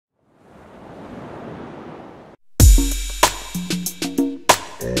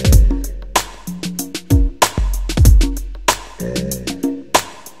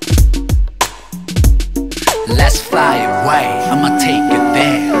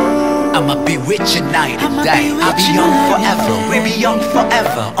with you night and day. I'll be young forever, we'll be young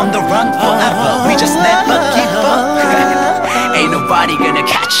forever, on the run forever, we just never give up. Ain't nobody gonna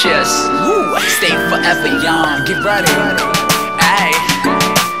catch us. Stay forever young, get ready. Ay.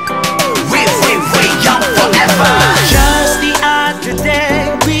 We're young forever. Just the other day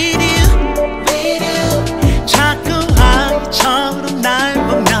with you 자꾸 아이처럼 날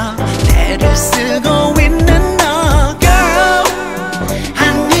보며 애를 쓰고 있는 너 Girl, I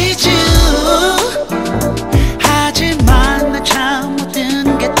need you. 하지만 난 참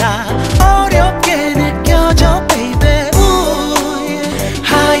모든 게 다 어렵게 느껴져 baby.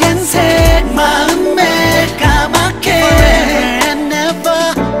 하얀색 마음에 까맣게 Forever and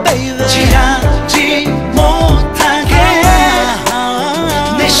ever baby. 지나지 못하게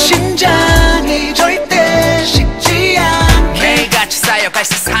내 심장이 절대 식지 않게 매일같이 쌓여갈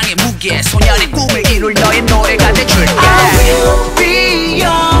세상의 무게 소년의 꿈을 이룰 너의 노래가 돼줄게. I will be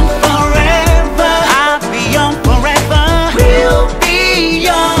young forever. I'll be young forever. We'll be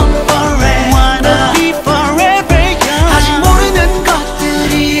young forever. Wanna be forever young. 아직 모르는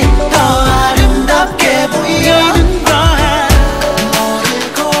것들이 더 아름답게 보이는 거야.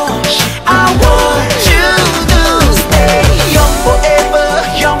 모르고 싶어. I want you to stay young forever.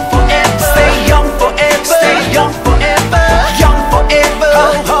 Young forever. Stay young forever. Stay young forever. Young forever.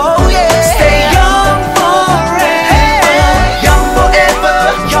 Oh yeah. Stay young forever. Young forever.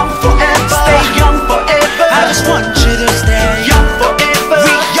 Young forever. Stay young forever. I just want you to stay young forever.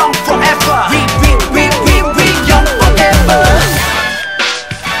 We young forever. We young forever.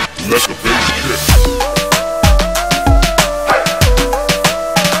 Let the bass kick.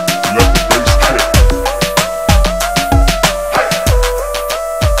 Let the bass kick.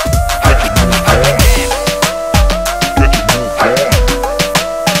 Get your move on. Get your move on. Get your move on.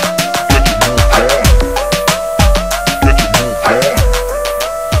 Get your move on.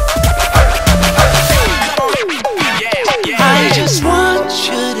 I just want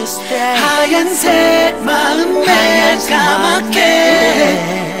you to stay. 하얀색 마음에 까맣게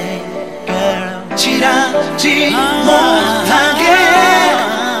지나지 못하게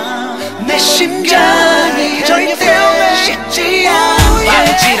내 심장이 절대 식지 않게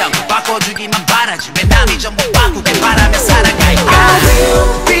바꾸지라고 바꿔주기만 바라지 왜 남이 전부 바꾸길 바라며 살아갈까. I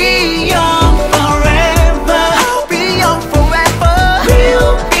will be young forever. I'll be young forever.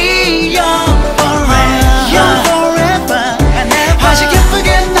 We'll be young forever. Young forever and ever. 아직 예쁘게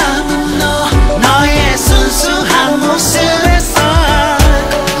남은 너의 순수한 모습에서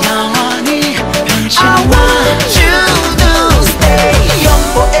영원히 변치 마. I want you to stay young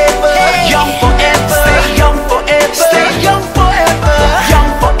forever. Young forever. Stay young forever. Stay young forever.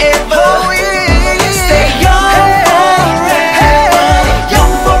 Young forever. Oh yeah. Stay young forever.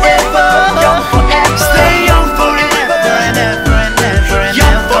 Young forever. Young forever. Stay young forever and ever and ever and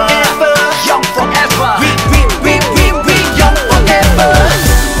young forever. Young forever. We young forever.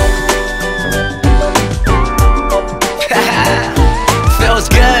 Feels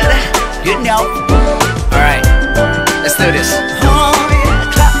good, you know. Alright, let's do this. Oh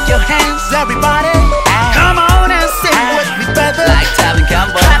yeah, clap your hands, everybody. Come on and sing with me, baby. Like Tavin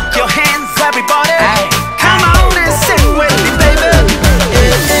Campbell. Clap your hands, everybody. Come on and sing with me, baby.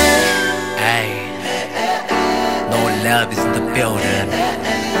 Hey, no love is in the building.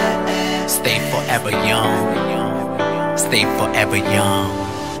 Stay forever young. Stay forever young.